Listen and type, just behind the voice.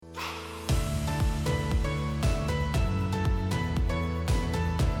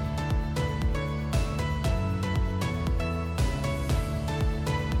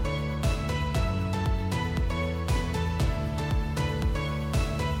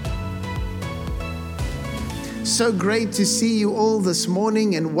So great to see you all this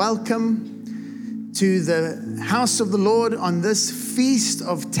morning, and welcome to the house of the Lord on this Feast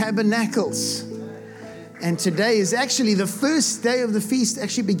of Tabernacles. And today is actually the first day of the feast,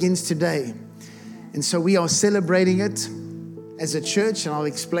 actually begins today. And so we are celebrating it as a church, and I'll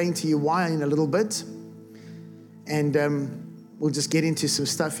explain to you why in a little bit. And we'll just get into some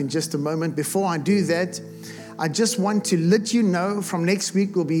stuff in just a moment. Before I do that, I just want to let you know from next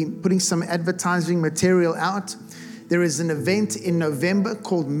week, we'll be putting some advertising material out. There is an event in November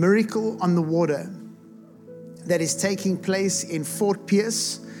called Miracle on the Water that is taking place in Fort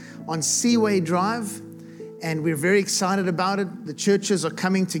Pierce on Seaway Drive. And we're very excited about it. The churches are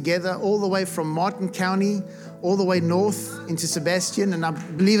coming together all the way from Martin County, all the way north into Sebastian. And I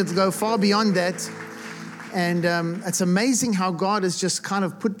believe it'll go far beyond that. And it's amazing how God has just kind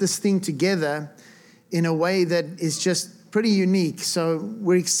of put this thing together in a way that is just pretty unique. So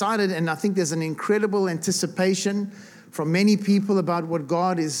we're excited, and I think there's an incredible anticipation from many people about what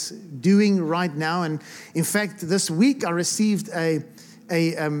God is doing right now. And in fact, this week I received a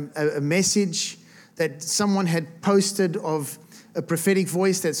message that someone had posted of a prophetic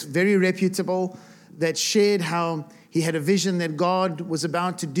voice that's very reputable, that shared how he had a vision that God was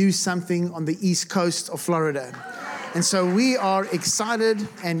about to do something on the east coast of Florida. And so we are excited,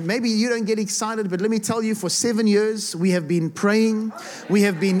 and maybe you don't get excited, but let me tell you, for 7 years, we have been praying, we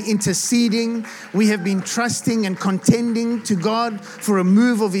have been interceding, we have been trusting and contending to God for a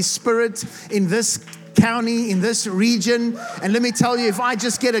move of His Spirit in this county, in this region. And let me tell you, if I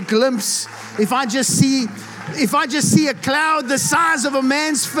just get a glimpse, if I just see a cloud the size of a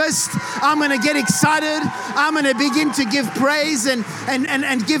man's fist, I'm going to get excited. I'm going to begin to give praise and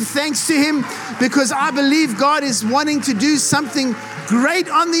give thanks to Him, because I believe God is wanting to do something great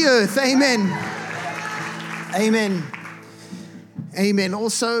on the earth. Amen. Amen. Amen.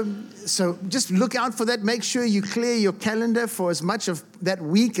 Also, so just look out for that. Make sure you clear your calendar for as much of that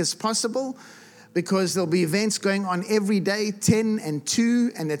week as possible, because there'll be events going on every day, 10 and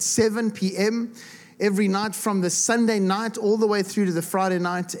 2 and at 7 p.m. every night, from the Sunday night all the way through to the Friday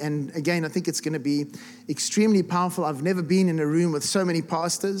night. And again, I think it's going to be extremely powerful. I've never been in a room with so many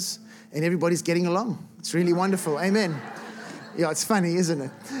pastors and everybody's getting along. It's really wonderful. Amen. Yeah, it's funny, isn't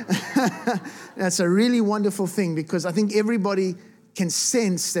it? That's a really wonderful thing, because I think everybody can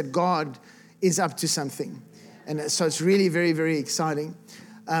sense that God is up to something. And so it's really very, very exciting.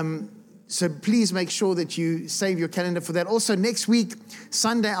 So please make sure that you save your calendar for that. Also, next week,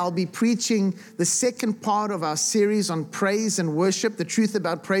 Sunday, I'll be preaching the second part of our series on praise and worship, the truth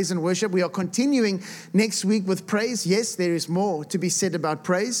about praise and worship. We are continuing next week with praise. Yes, there is more to be said about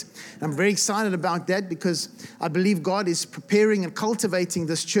praise. I'm very excited about that, because I believe God is preparing and cultivating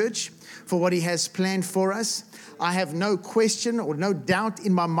this church for what He has planned for us. I have no question or no doubt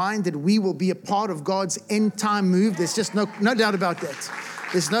in my mind that we will be a part of God's end time move. There's just no doubt about that.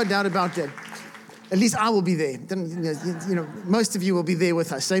 There's no doubt about that. At least I will be there. Most of you will be there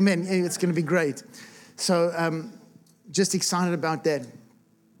with us. Amen. It's going to be great. So just excited about that.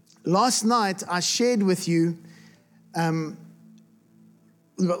 Last night, I shared with you,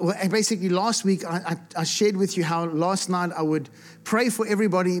 basically last week, I shared with you how last night I would pray for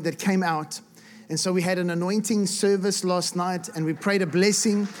everybody that came out. And so we had an anointing service last night, and we prayed a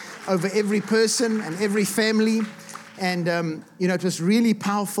blessing over every person and every family. And, it was really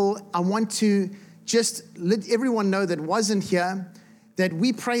powerful. I want to just let everyone know that wasn't here, that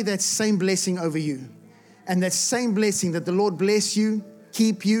we pray that same blessing over you. And that same blessing, that the Lord bless you,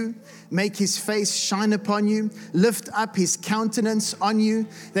 keep you, make His face shine upon you, lift up His countenance on you,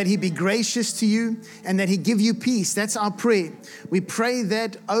 that He be gracious to you, and that He give you peace. That's our prayer. We pray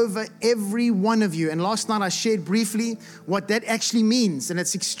that over every one of you. And last night I shared briefly what that actually means. And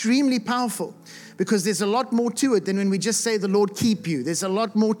it's extremely powerful, because there's a lot more to it than when we just say the Lord keep you. There's a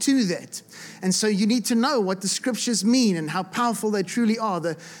lot more to that. And so you need to know what the scriptures mean and how powerful they truly are.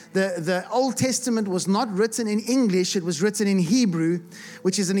 The Old Testament was not written in English. It was written in Hebrew,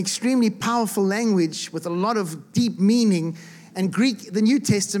 which is an extremely powerful language with a lot of deep meaning. And Greek, the New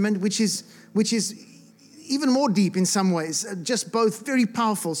Testament, which is even more deep in some ways, just both very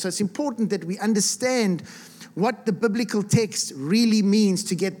powerful. So it's important that we understand what the biblical text really means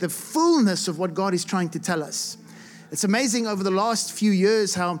to get the fullness of what God is trying to tell us. It's amazing over the last few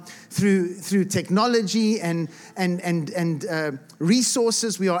years how through technology and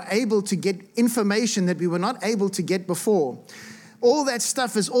resources we are able to get information that we were not able to get before. All that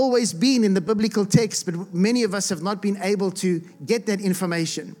stuff has always been in the biblical text, but many of us have not been able to get that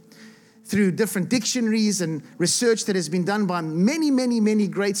information through different dictionaries and research that has been done by many, many, many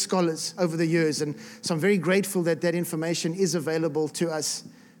great scholars over the years. And so I'm very grateful that that information is available to us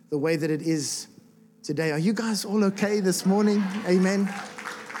the way that it is today. Are you guys all okay this morning? Amen.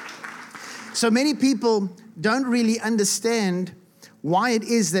 So many people don't really understand why it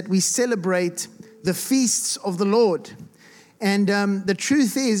is that we celebrate the feasts of the Lord. And the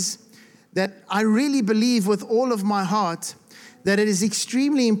truth is that I really believe with all of my heart that it is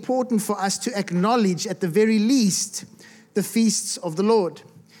extremely important for us to acknowledge, at the very least, the feasts of the Lord.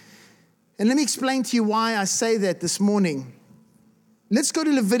 And let me explain to you why I say that this morning. Let's go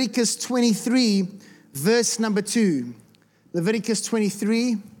to Leviticus 23, verse number 2. Leviticus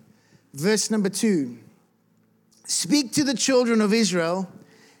 23, verse number 2. Speak to the children of Israel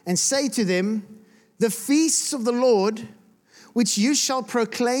and say to them, the feasts of the Lord, which you shall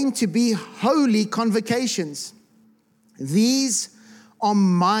proclaim to be holy convocations. These are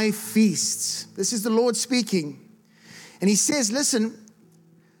my feasts. This is the Lord speaking. And he says, listen,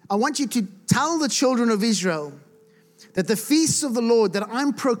 I want you to tell the children of Israel that the feasts of the Lord that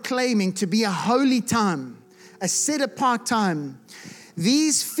I'm proclaiming to be a holy time, a set apart time,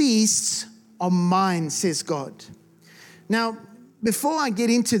 these feasts are mine, says God. Now, before I get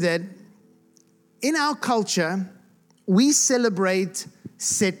into that, in our culture, we celebrate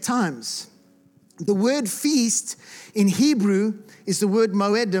set times. The word feast in Hebrew is the word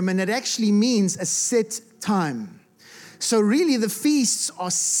moedim, and it actually means a set time. So really the feasts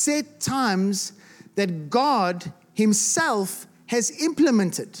are set times that God himself has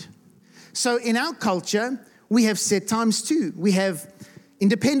implemented. So in our culture, we have set times too. We have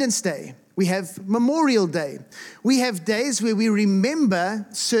Independence Day. We have Memorial Day. We have days where we remember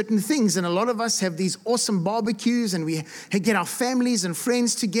certain things. And a lot of us have these awesome barbecues, and we get our families and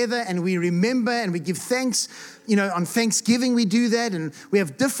friends together, and we remember and we give thanks. You know, on Thanksgiving we do that, and we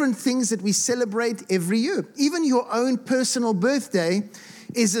have different things that we celebrate every year. Even your own personal birthday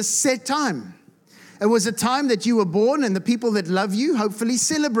is a set time. It was a time that you were born, and the people that love you hopefully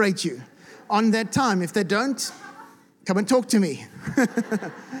celebrate you on that time. If they don't, come and talk to me.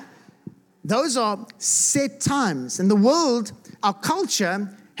 Those are set times. And the world, our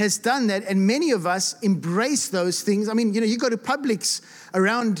culture, has done that, and many of us embrace those things. I mean, you go to Publix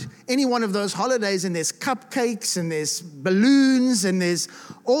around any one of those holidays, and there's cupcakes, and there's balloons, and there's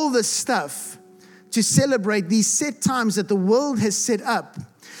all this stuff to celebrate these set times that the world has set up.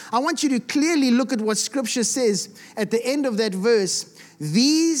 I want you to clearly look at what Scripture says at the end of that verse.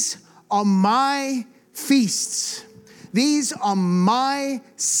 These are my feasts. These are my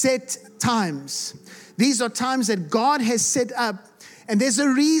set times. These are times that God has set up, and there's a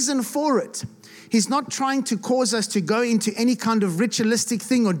reason for it. He's not trying to cause us to go into any kind of ritualistic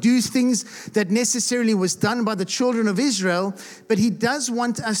thing or do things that necessarily was done by the children of Israel, but he does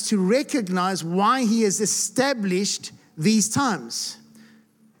want us to recognize why he has established these times.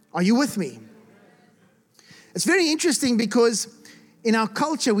 Are you with me? It's very interesting because in our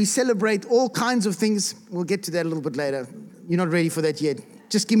culture, we celebrate all kinds of things. We'll get to that a little bit later. You're not ready for that yet.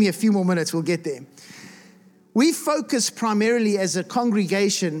 Just give me a few more minutes. We'll get there. We focus primarily as a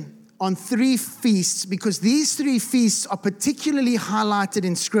congregation on 3 feasts because these 3 feasts are particularly highlighted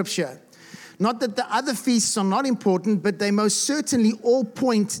in Scripture. Not that the other feasts are not important, but they most certainly all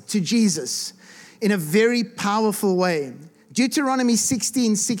point to Jesus in a very powerful way. Deuteronomy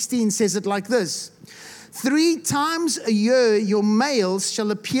 16:16 says it like this. 3 times a year your males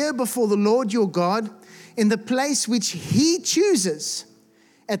shall appear before the Lord your God in the place which he chooses.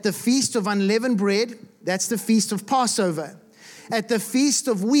 At the feast of unleavened bread, that's the feast of Passover. At the feast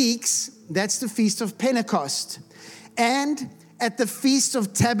of weeks, that's the feast of Pentecost. And at the feast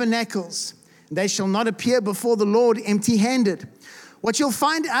of tabernacles, they shall not appear before the Lord empty-handed. What you'll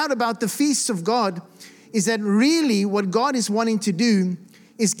find out about the feasts of God is that really what God is wanting to do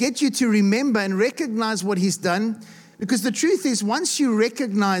is get you to remember and recognize what he's done. Because the truth is, once you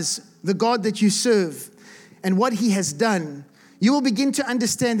recognize the God that you serve and what he has done, you will begin to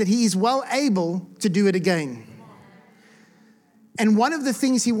understand that he is well able to do it again. And one of the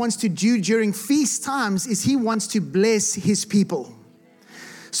things he wants to do during feast times is he wants to bless his people.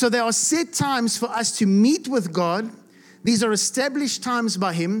 So there are set times for us to meet with God. These are established times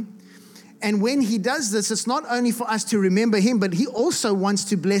by him. And when he does this, it's not only for us to remember him, but he also wants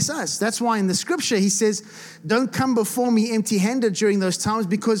to bless us. That's why in the Scripture he says, don't come before me empty-handed during those times,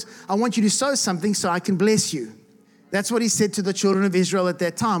 because I want you to sow something so I can bless you. That's what he said to the children of Israel at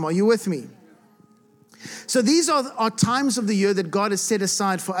that time. Are you with me? So these are times of the year that God has set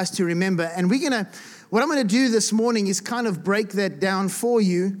aside for us to remember. And what I'm going to do this morning is kind of break that down for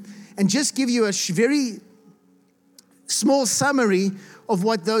you and just give you a very small summary of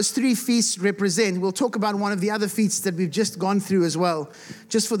what those 3 feasts represent. We'll talk about one of the other feasts that we've just gone through as well,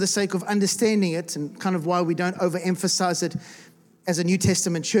 just for the sake of understanding it and kind of why we don't overemphasize it as a New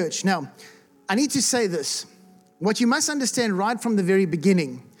Testament church. Now, I need to say this. What you must understand right from the very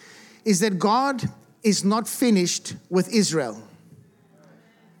beginning is that God is not finished with Israel.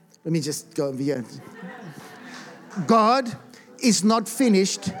 Let me just go over here. God is not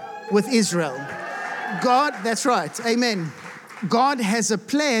finished with Israel. God, that's right, amen. God has a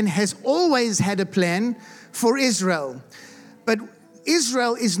plan, has always had a plan for Israel. But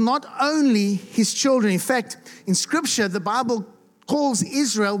Israel is not only his children. In fact, in Scripture, the Bible calls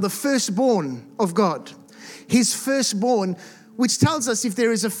Israel the firstborn of God. His firstborn, which tells us if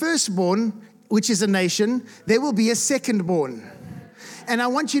there is a firstborn, which is a nation, there will be a secondborn. And I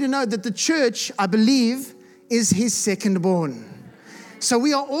want you to know that the church, I believe, is his secondborn. So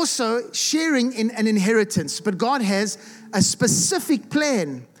we are also sharing in an inheritance, but God has a specific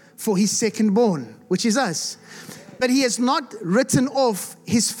plan for his secondborn, which is us. But he has not written off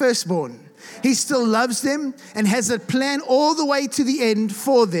his firstborn. He still loves them and has a plan all the way to the end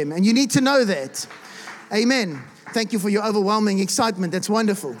for them. And you need to know that. Amen. Thank you for your overwhelming excitement. That's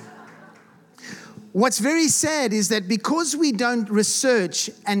wonderful. What's very sad is that because we don't research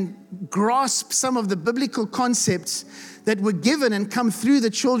and grasp some of the biblical concepts that were given and come through the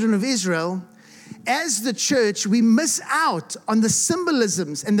children of Israel, as the church, we miss out on the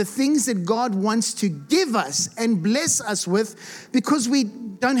symbolisms and the things that God wants to give us and bless us with because we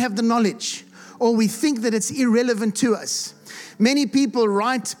don't have the knowledge or we think that it's irrelevant to us. Many people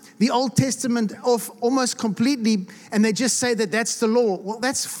write the Old Testament off almost completely and they just say that that's the law. Well,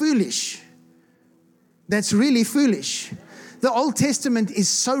 that's foolish. That's really foolish. The Old Testament is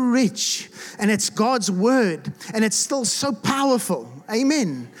so rich and it's God's word and it's still so powerful.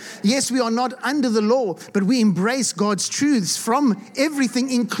 Amen. Yes, we are not under the law, but we embrace God's truths from everything,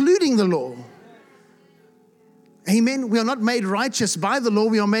 including the law. Amen. We are not made righteous by the law.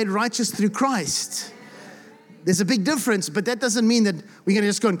 We are made righteous through Christ. There's a big difference, but that doesn't mean that we're going to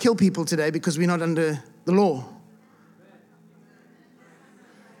just go and kill people today because we're not under the law.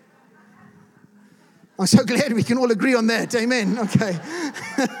 I'm so glad we can all agree on that. Amen. Okay.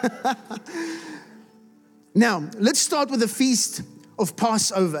 Now, let's start with the feast of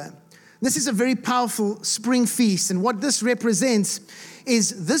Passover. This is a very powerful spring feast. And what this represents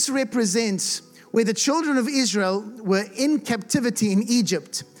where the children of Israel were in captivity in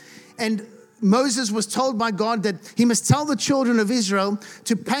Egypt. And Moses was told by God that he must tell the children of Israel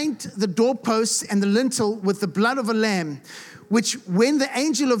to paint the doorposts and the lintel with the blood of a lamb, which when the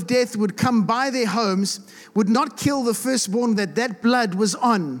angel of death would come by their homes, would not kill the firstborn that blood was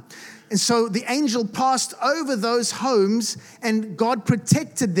on. And so the angel passed over those homes and God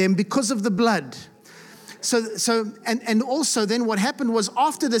protected them because of the blood. And also then what happened was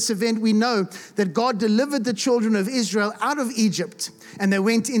after this event, we know that God delivered the children of Israel out of Egypt and they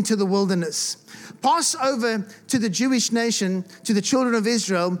went into the wilderness. Passover to the Jewish nation, to the children of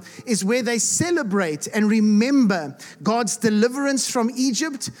Israel, is where they celebrate and remember God's deliverance from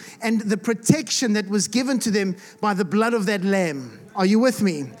Egypt and the protection that was given to them by the blood of that lamb. Are you with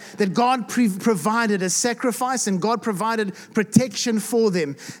me? That God provided a sacrifice and God provided protection for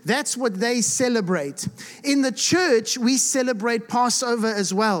them. That's what they celebrate. In the church, we celebrate Passover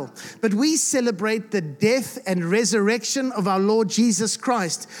as well. But we celebrate the death and resurrection of our Lord Jesus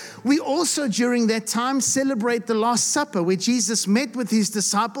Christ. We also, during that time, celebrate the Last Supper, where Jesus met with his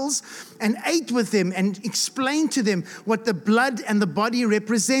disciples and ate with them and explained to them what the blood and the body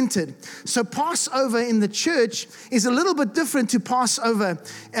represented. So Passover in the church is a little bit different to Passover for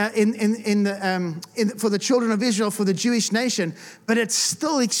the children of Israel, for the Jewish nation, but it's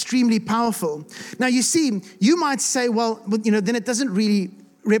still extremely powerful. Now you see, you might say, well, then it doesn't really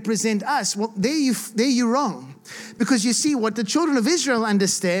represent us. Well, there you're wrong. Because you see, what the children of Israel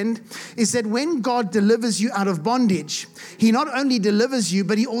understand is that when God delivers you out of bondage, he not only delivers you,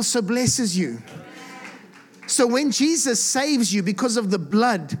 but he also blesses you. So when Jesus saves you because of the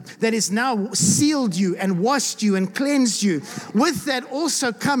blood that is now sealed you and washed you and cleansed you, with that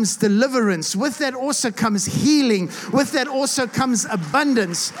also comes deliverance. With that also comes healing. With that also comes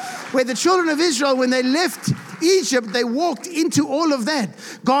abundance. Where the children of Israel, when they left Egypt, they walked into all of that.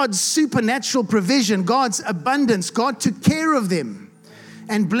 God's supernatural provision, God's abundance. God took care of them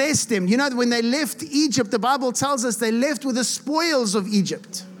and blessed them. You know, when they left Egypt, the Bible tells us they left with the spoils of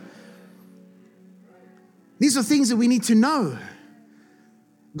Egypt. These are things that we need to know.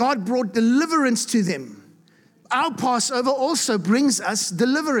 God brought deliverance to them. Our Passover also brings us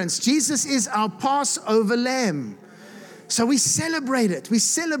deliverance. Jesus is our Passover lamb. So we celebrate it. We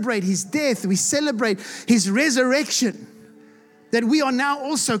celebrate his death. We celebrate his resurrection. That we are now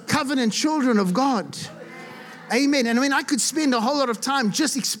also covenant children of God. Amen. And I could spend a whole lot of time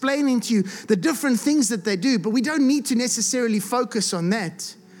just explaining to you the different things that they do, but we don't need to necessarily focus on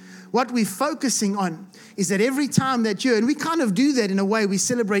that. what we're focusing on is that every time that year, and we kind of do that in a way, we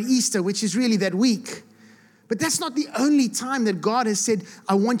celebrate Easter, which is really that week. But that's not the only time that God has said,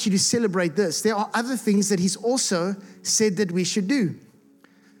 I want you to celebrate this. There are other things that he's also said that we should do.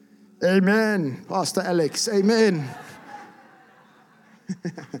 Amen, Pastor Alex, amen.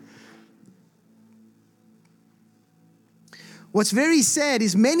 What's very sad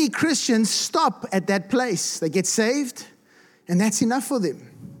is many Christians stop at that place. They get saved, and that's enough for them.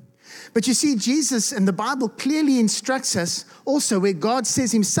 But you see, Jesus and the Bible clearly instructs us also where God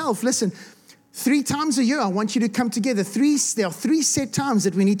says himself, listen, 3 times a year, I want you to come together. There are 3 set times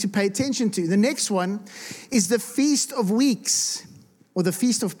that we need to pay attention to. The next one is the Feast of Weeks, or the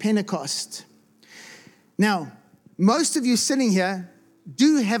Feast of Pentecost. Now, most of you sitting here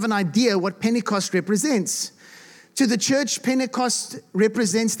do have an idea what Pentecost represents. To the church, Pentecost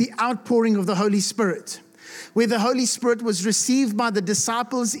represents the outpouring of the Holy Spirit, where the Holy Spirit was received by the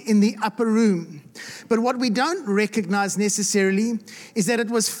disciples in the upper room. But what we don't recognize necessarily is that it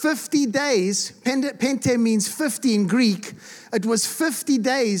was 50 days. Pente means 50 in Greek. It was 50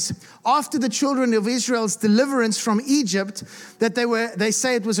 days after the children of Israel's deliverance from Egypt that they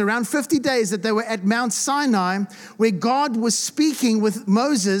say it was around 50 days that they were at Mount Sinai, where God was speaking with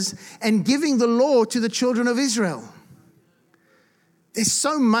Moses and giving the law to the children of Israel. There's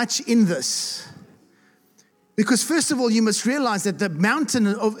so much in this. Because first of all, you must realize that the mountain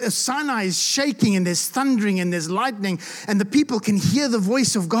of Sinai is shaking, and there's thundering and there's lightning, and the people can hear the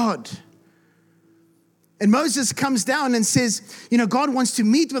voice of God. And Moses comes down and says, God wants to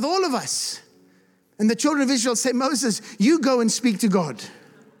meet with all of us. And the children of Israel say, Moses, you go and speak to God.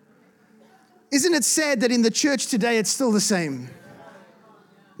 Isn't it sad that in the church today, it's still the same?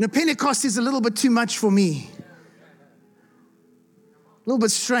 Pentecost is a little bit too much for me. A little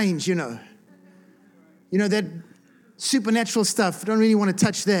bit strange, that supernatural stuff. I don't really want to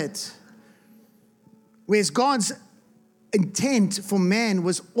touch that. Whereas God's intent for man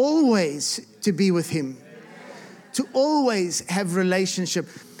was always to be with him, to always have relationship.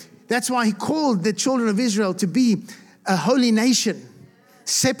 That's why he called the children of Israel to be a holy nation,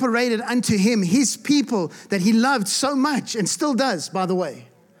 separated unto him, his people that he loved so much and still does, by the way.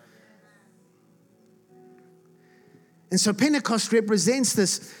 And so Pentecost represents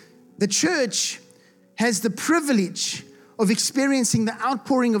this. The church has the privilege of experiencing the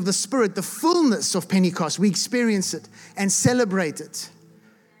outpouring of the Spirit, the fullness of Pentecost. We experience it and celebrate it.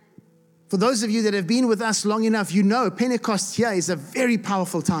 For those of you that have been with us long enough, Pentecost here is a very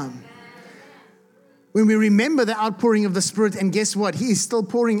powerful time. When we remember the outpouring of the Spirit, and guess what? He is still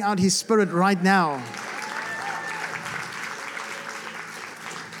pouring out his Spirit right now.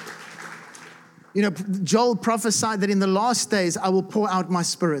 Joel prophesied that in the last days, I will pour out my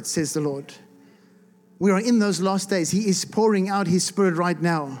Spirit, says the Lord. We are in those last days. He is pouring out his Spirit right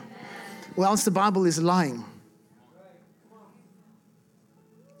now. Or else the Bible is lying.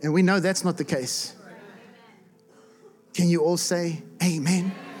 And we know that's not the case. Can you all say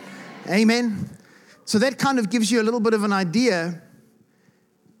amen? Amen. So that kind of gives you a little bit of an idea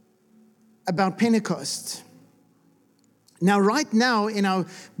about Pentecost. Now, right now in our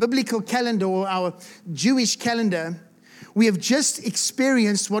biblical calendar or our Jewish calendar, we have just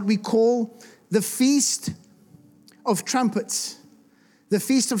experienced what we call the Feast of Trumpets. The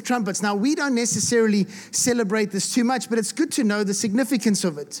Feast of Trumpets. Now, we don't necessarily celebrate this too much, but it's good to know the significance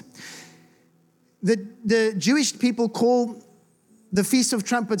of it. The Jewish people call the Feast of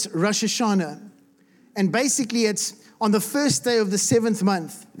Trumpets Rosh Hashanah. And basically, it's on the first day of the 7th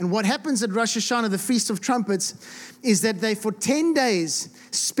month. And what happens at Rosh Hashanah, the Feast of Trumpets, is that they, for 10 days,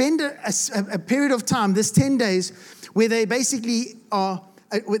 spend a period of time, this 10 days, where they basically are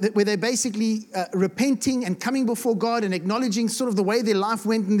repenting and coming before God and acknowledging sort of the way their life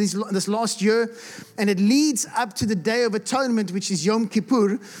went in this last year. And it leads up to the Day of Atonement, which is Yom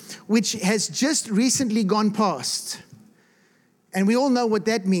Kippur, which has just recently gone past. And we all know what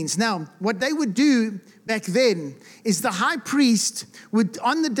that means. Now, what they would do back then is the high priest would,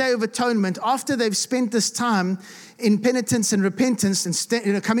 on the Day of Atonement, after they've spent this time in penitence and repentance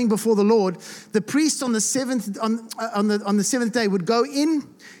and coming before the Lord, the priest on the seventh day would go in.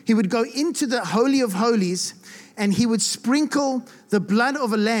 He would go into the Holy of Holies, and he would sprinkle the blood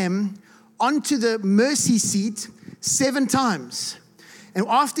of a lamb onto the mercy seat 7 times. And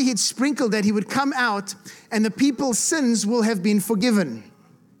after he'd sprinkled that, he would come out, and the people's sins will have been forgiven.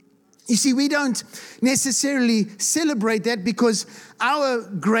 You see, we don't necessarily celebrate that because our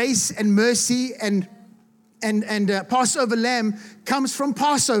grace and mercy and Passover lamb comes from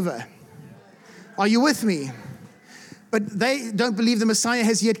Passover. Are you with me? But they don't believe the Messiah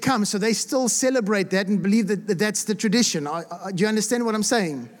has yet come, so they still celebrate that and believe that that's the tradition. Do you understand what I'm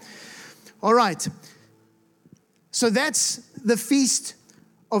saying? All right. So that's the Feast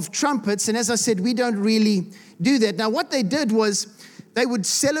of Trumpets. And as I said, we don't really do that. Now, what they did was they would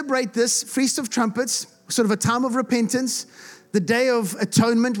celebrate this Feast of Trumpets, sort of a time of repentance. The Day of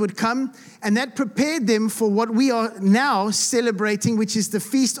Atonement would come, and that prepared them for what we are now celebrating, which is the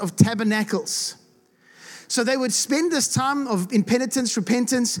Feast of Tabernacles. So they would spend this time in penitence,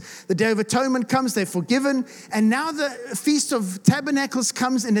 repentance. The Day of Atonement comes, they're forgiven. And now the Feast of Tabernacles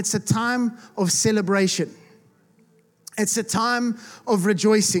comes, and it's a time of celebration. It's a time of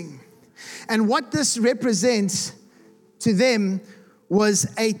rejoicing. And what this represents to them was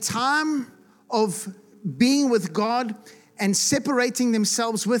a time of being with God and separating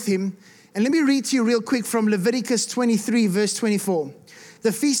themselves with Him. And let me read to you real quick from Leviticus 23, verse 24.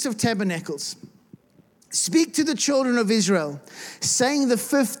 The Feast of Tabernacles. Speak to the children of Israel, saying the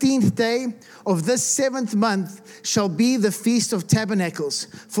 15th day of this 7th month shall be the Feast of Tabernacles,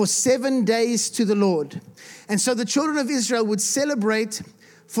 for 7 days to the Lord. And so the children of Israel would celebrate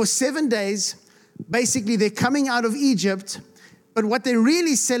for 7 days. Basically, they're coming out of Egypt, but what they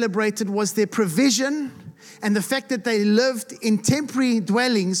really celebrated was their provision and the fact that they lived in temporary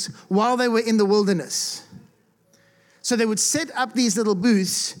dwellings while they were in the wilderness. So they would set up these little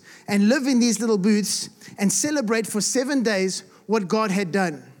booths and live in these little booths and celebrate for 7 days what God had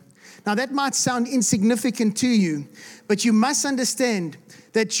done. Now that might sound insignificant to you, but you must understand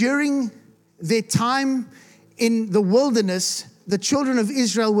that during their time in the wilderness, the children of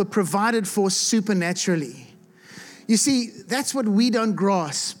Israel were provided for supernaturally. You see, that's what we don't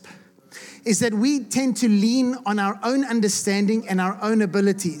grasp, is that we tend to lean on our own understanding and our own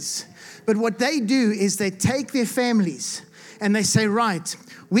abilities. But what they do is they take their families and they say, right,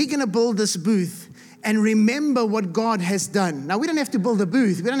 we're going to build this booth and remember what God has done. Now, we don't have to build a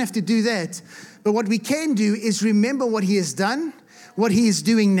booth. We don't have to do that. But what we can do is remember what He has done, what He is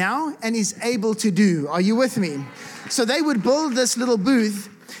doing now, and is able to do. Are you with me? So they would build this little booth,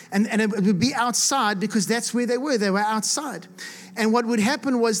 and it would be outside because that's where they were. They were outside. And what would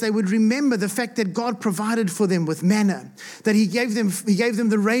happen was they would remember the fact that God provided for them with manna, that He gave them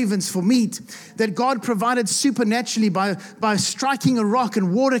the ravens for meat, that God provided supernaturally by striking a rock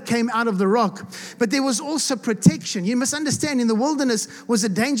and water came out of the rock. But there was also protection. You must understand, in the wilderness was a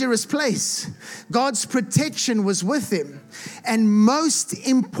dangerous place. God's protection was with them. And most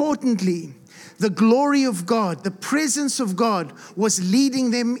importantly, the glory of God, the presence of God was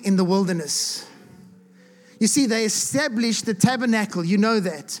leading them in the wilderness. You see, they established the tabernacle, you know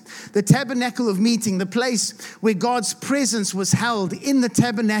that. The tabernacle of meeting, the place where God's presence was held in the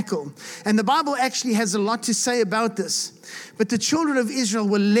tabernacle. And the Bible actually has a lot to say about this. But the children of Israel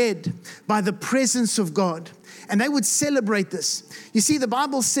were led by the presence of God. And they would celebrate this. You see, the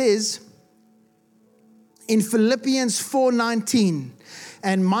Bible says in Philippians 4:19,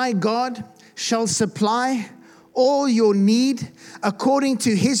 and my God shall supply all your need according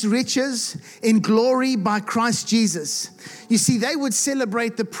to His riches in glory by Christ Jesus. You see, they would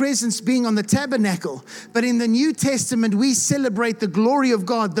celebrate the presence being on the tabernacle. But in the New Testament, we celebrate the glory of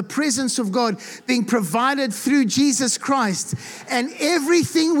God, the presence of God being provided through Jesus Christ. And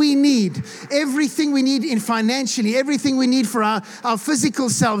everything we need in financially, everything we need for our physical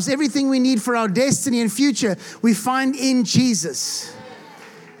selves, everything we need for our destiny and future, we find in Jesus.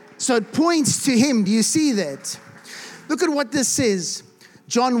 So it points to Him. Do you see that? Look at what this says.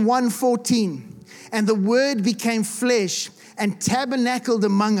 John 1:14. And the Word became flesh and tabernacled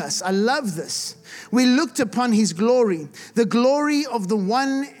among us. I love this. We looked upon His glory, the glory of the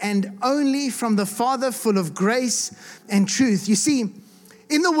one and only from the Father, full of grace and truth. You see,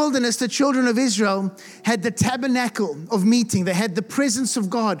 in the wilderness, the children of Israel had the tabernacle of meeting. They had the presence of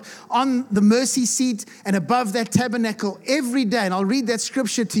God on the mercy seat and above that tabernacle every day. And I'll read that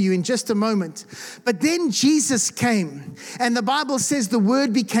scripture to you in just a moment. But then Jesus came, and the Bible says the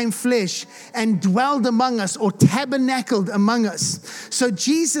Word became flesh and dwelled among us, or tabernacled among us. So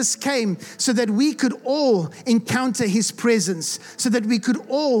Jesus came so that we could all encounter His presence, so that we could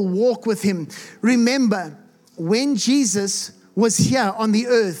all walk with Him. Remember, when Jesus was here on the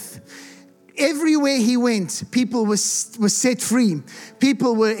earth, everywhere He went, people were set free.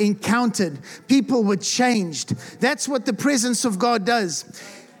 People were encountered. People were changed. That's what the presence of God does.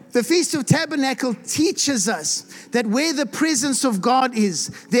 The Feast of Tabernacle teaches us that where the presence of God is,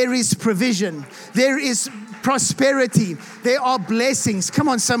 there is provision. There is prosperity. There are blessings. Come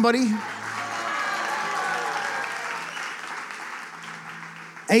on, somebody.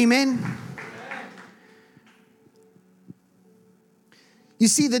 Amen. You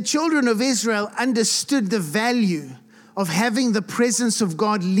see, the children of Israel understood the value of having the presence of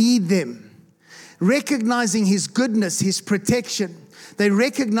God lead them, recognizing His goodness, His protection. They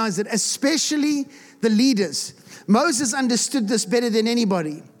recognized it, especially the leaders. Moses understood this better than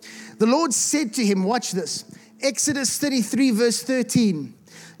anybody. The Lord said to him, watch this, Exodus 33 verse 13.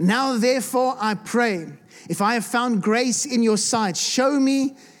 Now therefore I pray, if I have found grace in your sight, show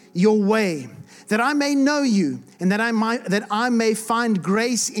me your way, that I may know you, and that I may find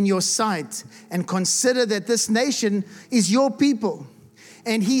grace in your sight, and consider that this nation is your people.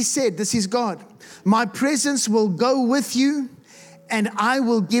 And he said, this is God, my presence will go with you, and I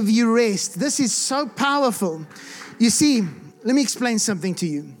will give you rest. This is so powerful. You see, let me explain something to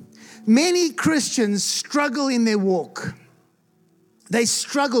you. Many Christians struggle in their walk. They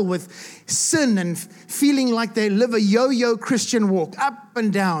struggle with sin and feeling like they live a yo-yo Christian walk, up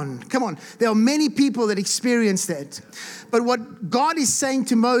and down. Come on, there are many people that experience that. But what God is saying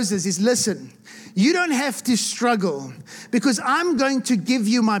to Moses is, listen, you don't have to struggle because I'm going to give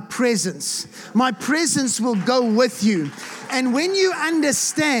you my presence. My presence will go with you. And when you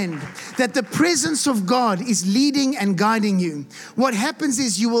understand that the presence of God is leading and guiding you, what happens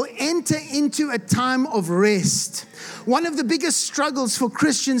is you will enter into a time of rest. One of the biggest struggles for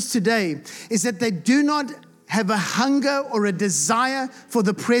Christians today is that they do not have a hunger or a desire for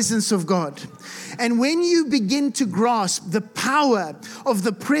the presence of God. And when you begin to grasp the power of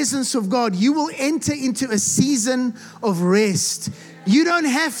the presence of God, you will enter into a season of rest. You don't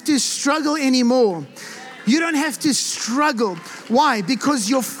have to struggle anymore. You don't have to struggle. Why? Because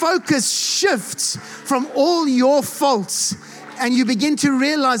your focus shifts from all your faults, and you begin to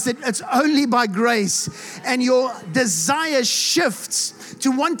realize that it's only by grace, and your desire shifts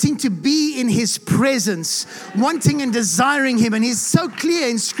to wanting to be in His presence, wanting and desiring Him. And He's so clear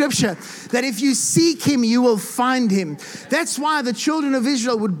in Scripture that if you seek Him, you will find Him. That's why the children of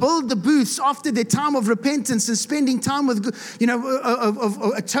Israel would build the booths after their time of repentance and spending time with,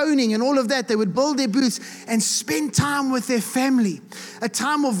 of atoning and all of that. They would build their booths and spend time with their family, a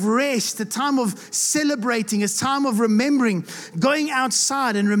time of rest, a time of celebrating, a time of remembering, going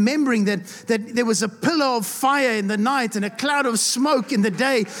outside and remembering that there was a pillar of fire in the night and a cloud of smoke in the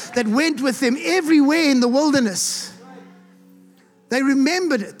day that went with them everywhere in the wilderness. They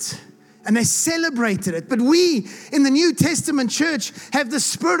remembered it and they celebrated it. But we in the New Testament church have the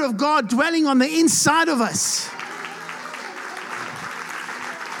Spirit of God dwelling on the inside of us.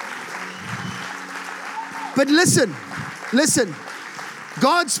 But listen.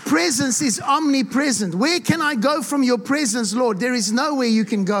 God's presence is omnipresent. Where can I go from your presence, Lord? There is nowhere you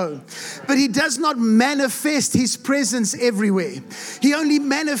can go. But He does not manifest His presence everywhere. He only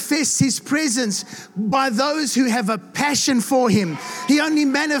manifests His presence by those who have a passion for Him. He only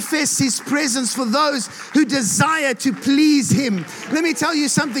manifests His presence for those who desire to please Him. Let me tell you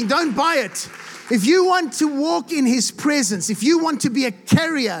something, don't buy it. If you want to walk in His presence, if you want to be a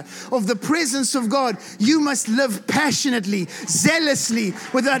carrier of the presence of God, you must live passionately, zealously,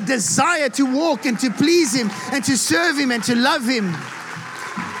 with a desire to walk and to please Him and to serve Him and to love Him.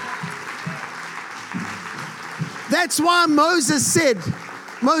 That's why Moses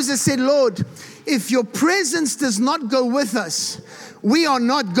said, Lord, if your presence does not go with us, we are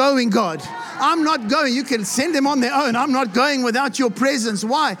not going, God. I'm not going. You can send them on their own. I'm not going without your presence.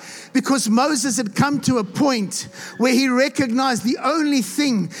 Why? Because Moses had come to a point where he recognized the only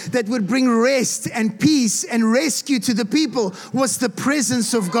thing that would bring rest and peace and rescue to the people was the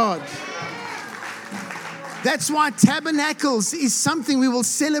presence of God. That's why tabernacles is something we will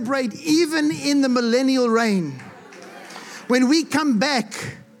celebrate even in the millennial reign. When we come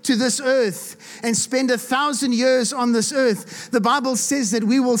back to this earth and spend 1,000 years on this earth, the Bible says that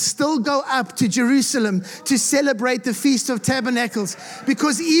we will still go up to Jerusalem to celebrate the Feast of Tabernacles,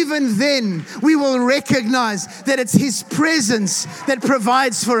 because even then we will recognize that it's His presence that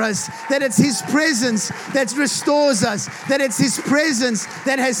provides for us, that it's His presence that restores us, that it's His presence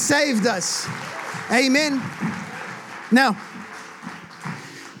that has saved us. Amen. Now,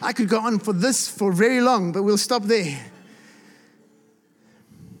 I could go on for very long, but we'll stop there.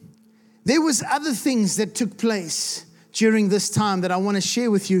 There was other things that took place during this time that I want to share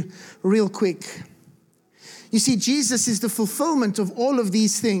with you real quick. You see, Jesus is the fulfillment of all of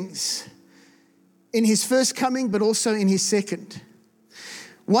these things in His first coming, but also in His second.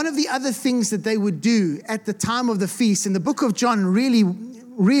 One of the other things that they would do at the time of the feast, and the book of John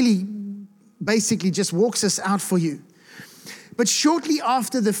really basically just walks us out for you. But shortly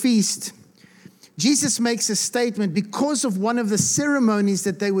after the feast, Jesus makes a statement because of one of the ceremonies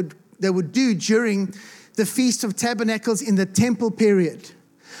that they would do during the Feast of Tabernacles in the temple period.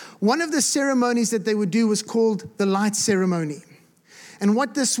 One of the ceremonies that they would do was called the light ceremony. And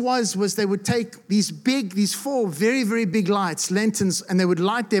what this was they would take these 4 very, very big lights, lanterns, and they would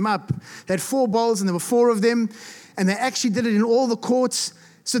light them up. They had 4 bowls and there were 4 of them. And they actually did it in all the courts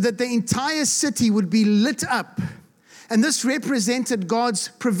so that the entire city would be lit up. And this represented God's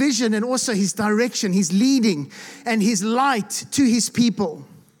provision and also his direction, his leading, and his light to his people.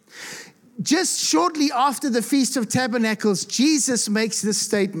 Just shortly after the Feast of Tabernacles, Jesus makes this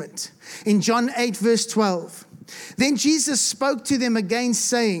statement in John 8, verse 12. Then Jesus spoke to them again,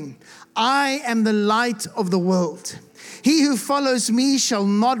 saying, I am the light of the world. He who follows me shall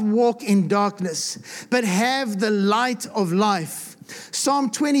not walk in darkness, but have the light of life. Psalm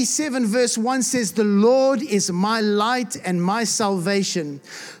 27 verse 1 says, the Lord is my light and my salvation.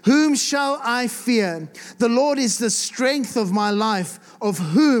 Whom shall I fear? The Lord is the strength of my life. Of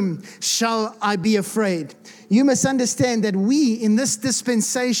whom shall I be afraid? You must understand that we in this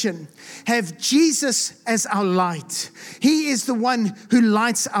dispensation have Jesus as our light. He is the one who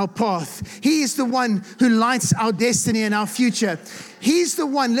lights our path. He is the one who lights our destiny and our future. He's the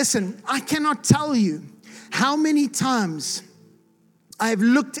one, listen, I cannot tell you how many times I have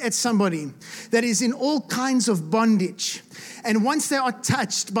looked at somebody that is in all kinds of bondage. And once they are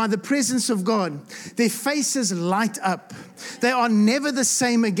touched by the presence of God, their faces light up. They are never the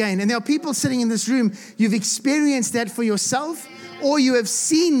same again. And there are people sitting in this room, you've experienced that for yourself, or you have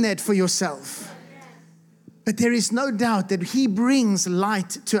seen that for yourself. But there is no doubt that he brings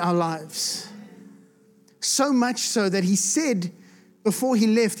light to our lives. So much so that he said, before he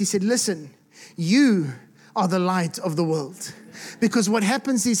left, he said, listen, you are the light of the world. Because what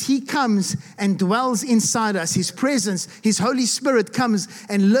happens is he comes and dwells inside us. His presence, his Holy Spirit comes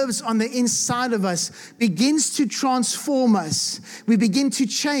and lives on the inside of us, begins to transform us. We begin to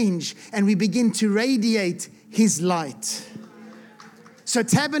change and we begin to radiate his light. So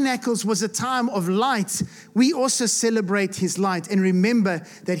Tabernacles was a time of light. We also celebrate his light and remember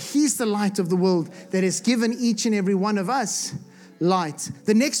that he's the light of the world that has given each and every one of us light.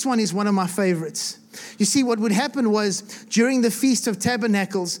 The next one is one of my favorites. You see, what would happen was during the Feast of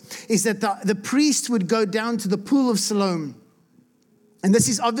Tabernacles is that the priest would go down to the pool of Siloam. And this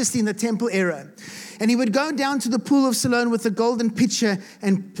is obviously in the temple era. And he would go down to the pool of Siloam with a golden pitcher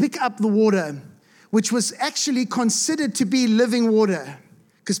and pick up the water, which was actually considered to be living water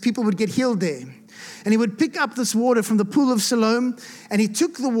because people would get healed there. And he would pick up this water from the pool of Siloam and he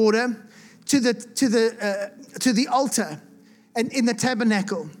took the water to the altar and in the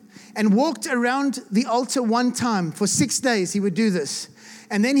tabernacle. And walked around the altar one time. For 6 days he would do this.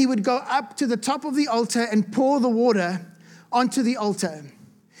 And then he would go up to the top of the altar and pour the water onto the altar.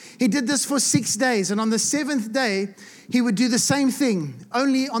 He did this for 6 days. And on the seventh day, he would do the same thing.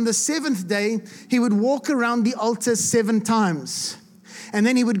 Only on the seventh day, he would walk around the altar 7 times. And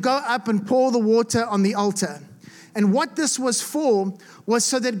then he would go up and pour the water on the altar. And what this was for was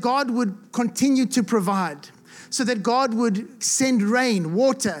so that God would continue to provide. So that God would send rain,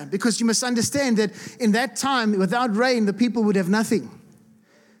 water, because you must understand that in that time, without rain, the people would have nothing.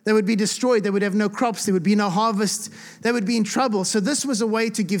 They would be destroyed. They would have no crops. There would be no harvest. They would be in trouble. So this was a way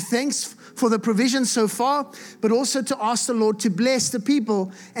to give thanks for the provision so far, but also to ask the Lord to bless the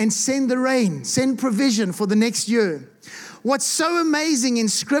people and send the rain, send provision for the next year. What's so amazing in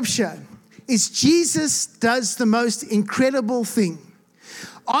Scripture is Jesus does the most incredible thing.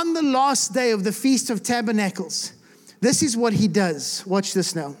 On the last day of the Feast of Tabernacles, this is what he does. Watch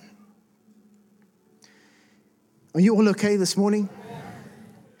this now. Are you all okay this morning?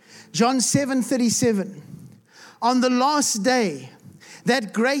 John 7:37. On the last day,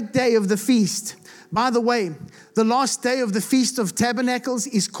 that great day of the feast. By the way, the last day of the Feast of Tabernacles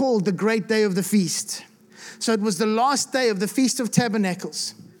is called the great day of the feast. So it was the last day of the Feast of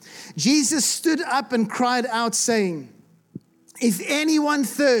Tabernacles. Jesus stood up and cried out saying, if anyone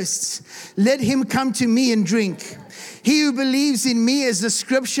thirsts, let him come to me and drink. He who believes in me, as the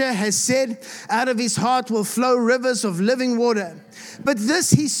scripture has said, out of his heart will flow rivers of living water. But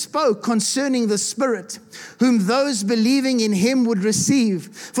this he spoke concerning the Spirit, whom those believing in him would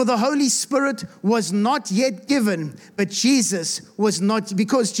receive. For the Holy Spirit was not yet given, but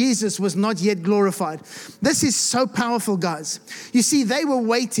because Jesus was not yet glorified. This is so powerful, guys. You see, they were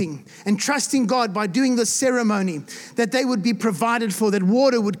waiting and trusting God by doing this ceremony that they would be provided for, that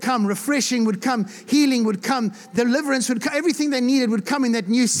water would come, refreshing would come, healing would come, deliverance would come, everything they needed would come in that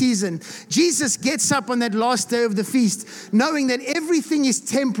new season. Jesus gets up on that last day of the feast, knowing that everything is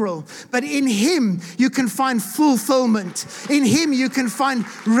temporal, but in him you can find fulfillment. In him you can find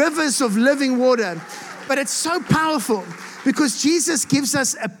rivers of living water. But it's so powerful because Jesus gives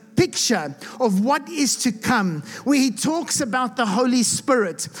us picture of what is to come, where he talks about the Holy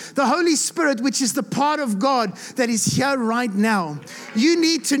Spirit. The Holy Spirit, which is the part of God that is here right now. You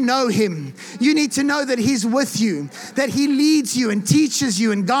need to know him. You need to know that he's with you, that he leads you and teaches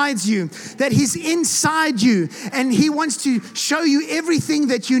you and guides you, that he's inside you and he wants to show you everything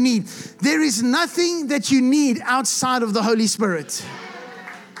that you need. There is nothing that you need outside of the Holy Spirit.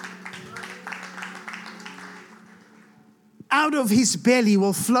 Out of his belly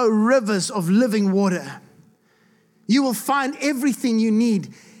will flow rivers of living water. You will find everything you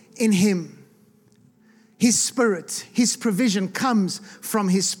need in him. His Spirit, his provision comes from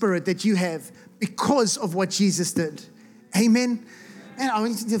his Spirit that you have because of what Jesus did. Amen.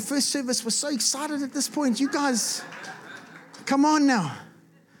 And the first service was so excited at this point. You guys, come on now.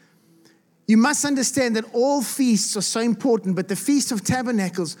 You must understand that all feasts are so important, but the Feast of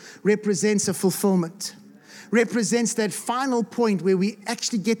Tabernacles represents a fulfillment. Represents that final point where we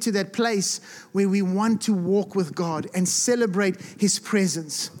actually get to that place where we want to walk with God and celebrate his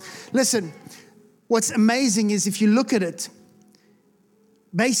presence. Listen, what's amazing is if you look at it,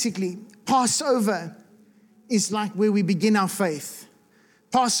 basically, Passover is like where we begin our faith.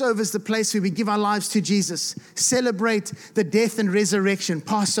 Passover is the place where we give our lives to Jesus, celebrate the death and resurrection,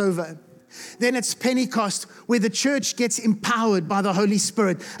 Passover. Then it's Pentecost, where the church gets empowered by the Holy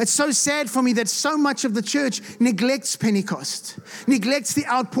Spirit. It's so sad for me that so much of the church neglects Pentecost, neglects the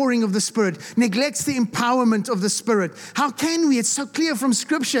outpouring of the Spirit, neglects the empowerment of the Spirit. How can we? It's so clear from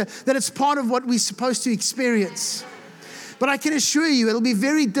Scripture that it's part of what we're supposed to experience. But I can assure you, it'll be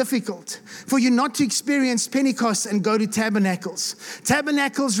very difficult for you not to experience Pentecost and go to Tabernacles.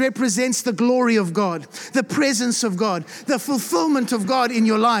 Tabernacles represents the glory of God, the presence of God, the fulfillment of God in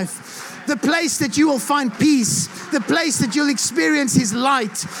your life. The place that you will find peace, the place that you'll experience his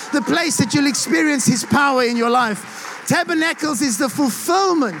light, the place that you'll experience his power in your life. Tabernacles is the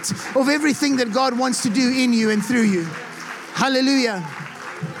fulfillment of everything that God wants to do in you and through you. Hallelujah.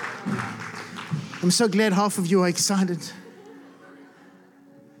 I'm so glad half of you are excited.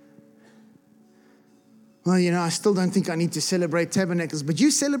 Well, I still don't think I need to celebrate Tabernacles, but you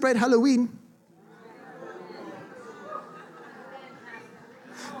celebrate Halloween.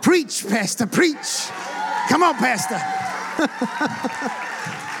 Preach, Pastor, preach. Come on, Pastor.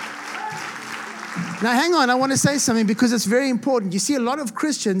 Now, hang on. I want to say something because it's very important. You see, a lot of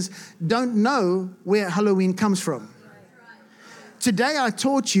Christians don't know where Halloween comes from. Today, I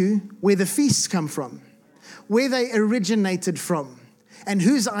taught you where the feasts come from, where they originated from, and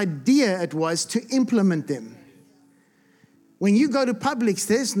whose idea it was to implement them. When you go to Publix,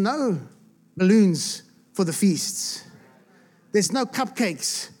 there's no balloons for the feasts. There's no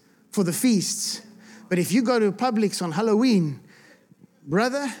cupcakes for the feasts. But if you go to Publix on Halloween,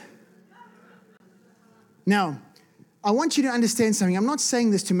 brother. Now, I want you to understand something. I'm not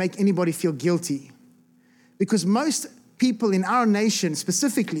saying this to make anybody feel guilty, because most people in our nation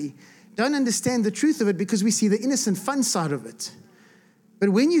specifically don't understand the truth of it because we see the innocent fun side of it. But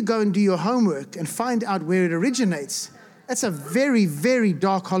when you go and do your homework and find out where it originates, that's a very, very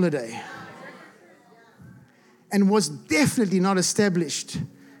dark holiday. And was definitely not established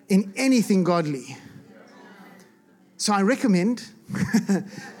in anything godly. So I recommend,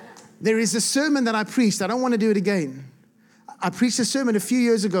 there is a sermon that I preached. I don't want to do it again. I preached a sermon a few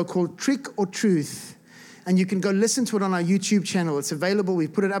years ago called Trick or Truth. And you can go listen to it on our YouTube channel. It's available. We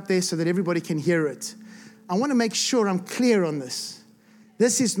put it up there so that everybody can hear it. I want to make sure I'm clear on this.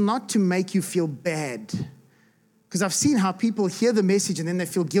 This is not to make you feel bad. Because I've seen how people hear the message and then they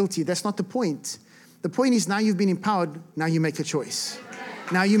feel guilty. That's not the point. The point is now you've been empowered, now you make a choice.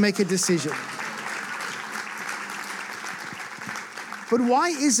 Now you make a decision. But why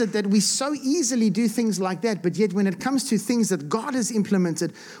is it that we so easily do things like that, but yet when it comes to things that God has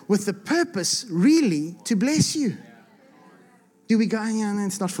implemented with the purpose really to bless you, do we go, yeah, no,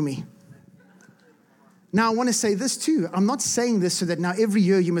 it's not for me? Now, I want to say this too. I'm not saying this so that now every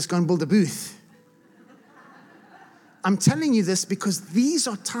year you must go and build a booth. I'm telling you this because these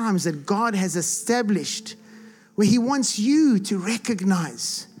are times that God has established where he wants you to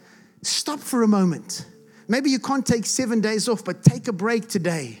recognize. Stop for a moment. Maybe you can't take 7 days off, but take a break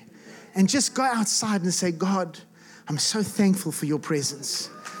today and just go outside and say, God, I'm so thankful for your presence.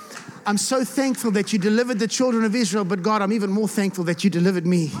 I'm so thankful that you delivered the children of Israel, but God, I'm even more thankful that you delivered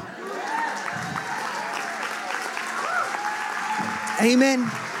me.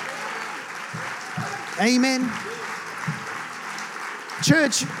 Amen. Amen.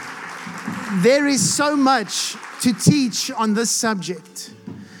 Church, there is so much to teach on this subject,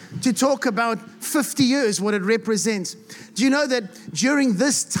 to talk about 50 years, what it represents. Do you know that during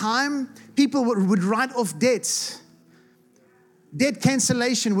this time, people would write off debts? Debt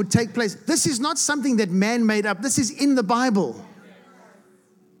cancellation would take place. This is not something that man made up. This is in the Bible.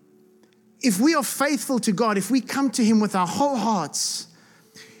 If we are faithful to God, if we come to Him with our whole hearts,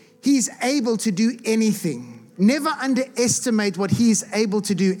 He's able to do anything. Never underestimate what He is able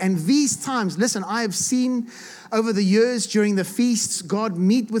to do. And these times, listen, I have seen over the years during the feasts, God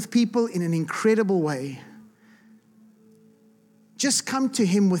meet with people in an incredible way. Just come to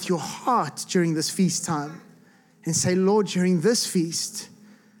Him with your heart during this feast time and say, Lord, during this feast,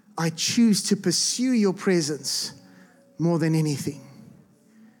 I choose to pursue your presence more than anything.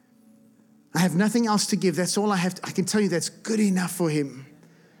 I have nothing else to give. That's all I have. I can tell you that's good enough for Him.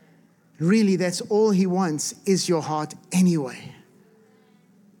 Really, that's all He wants is your heart anyway.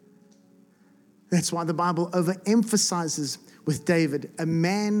 That's why the Bible overemphasizes with David, a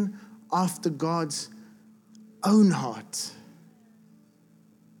man after God's own heart.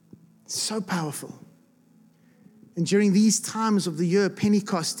 So powerful. And during these times of the year,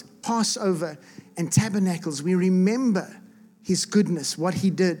 Pentecost, Passover, and Tabernacles, we remember His goodness, what He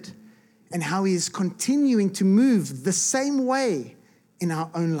did, and how He is continuing to move the same way in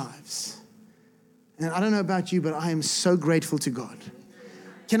our own lives. And I don't know about you, but I am so grateful to God.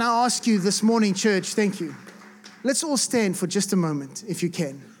 Can I ask you this morning, church, thank you. Let's all stand for just a moment, if you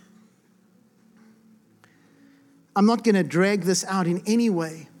can. I'm not going to drag this out in any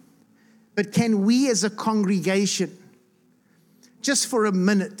way, but can we as a congregation, just for a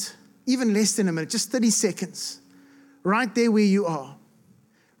minute, even less than a minute, just 30 seconds, right there where you are,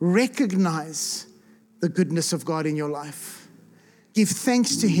 recognize the goodness of God in your life. Give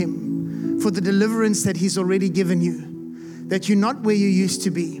thanks to Him for the deliverance that He's already given you, that you're not where you used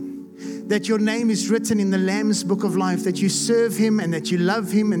to be, that your name is written in the Lamb's book of life, that you serve Him and that you love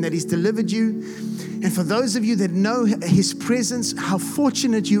Him and that He's delivered you. And for those of you that know His presence, how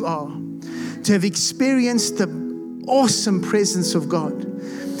fortunate you are to have experienced the awesome presence of God.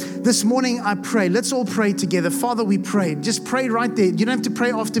 This morning I pray, let's all pray together. Father, we pray. Just pray right there. You don't have to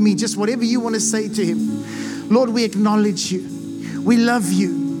pray after me, just whatever you want to say to Him. Lord, we acknowledge you. We love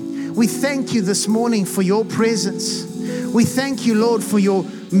you. We thank you this morning for your presence. We thank you, Lord, for your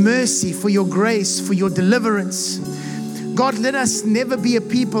mercy, for your grace, for your deliverance. God, let us never be a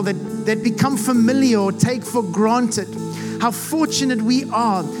people that become familiar or take for granted how fortunate we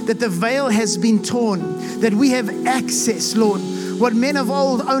are that the veil has been torn, that we have access, Lord. What men of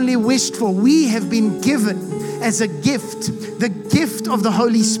old only wished for, we have been given as a gift, the gift of the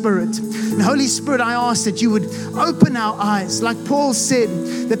Holy Spirit. And Holy Spirit, I ask that you would open our eyes, like Paul said,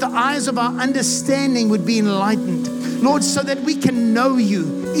 that the eyes of our understanding would be enlightened, Lord, so that we can know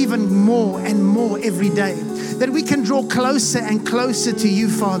you even more and more every day, that we can draw closer and closer to you,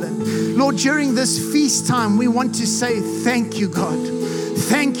 Father. Lord, during this feast time, we want to say thank you, God.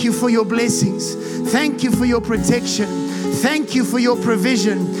 Thank you for your blessings. Thank you for your protection. Thank you for your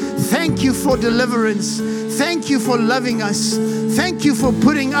provision. Thank you for deliverance. Thank you for loving us. Thank you for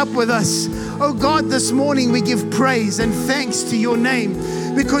putting up with us. Oh God, this morning we give praise and thanks to your name,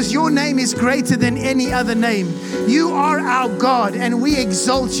 because your name is greater than any other name. You are our God, and we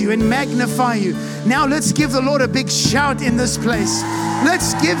exalt you and magnify you. Now let's give the Lord a big shout in this place.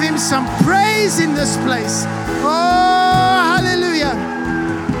 Let's give Him some praise in this place. Oh, hallelujah.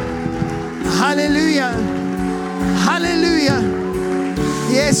 Hallelujah. Hallelujah.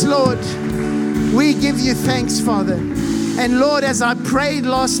 Yes, Lord. We give you thanks, Father. And Lord, as I prayed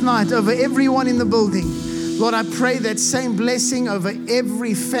last night over everyone in the building, Lord, I pray that same blessing over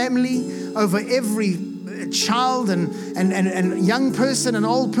every family, over every child and young person and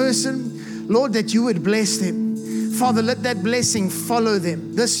old person. Lord, that you would bless them. Father, let that blessing follow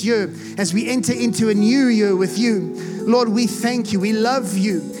them this year as we enter into a new year with you. Lord, we thank you. We love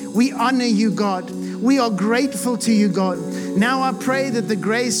you. We honor you, God. We are grateful to you, God. Now I pray that the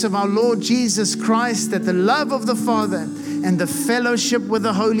grace of our Lord Jesus Christ, that the love of the Father and the fellowship with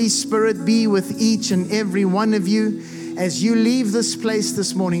the Holy Spirit be with each and every one of you as you leave this place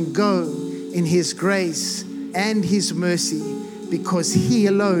this morning. Go in His grace and His mercy, because He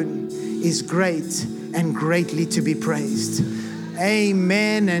alone is great and greatly to be praised.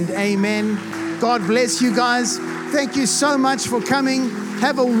 Amen and amen. God bless you guys. Thank you so much for coming.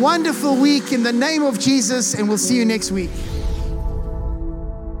 Have a wonderful week in the name of Jesus, and we'll see you next week.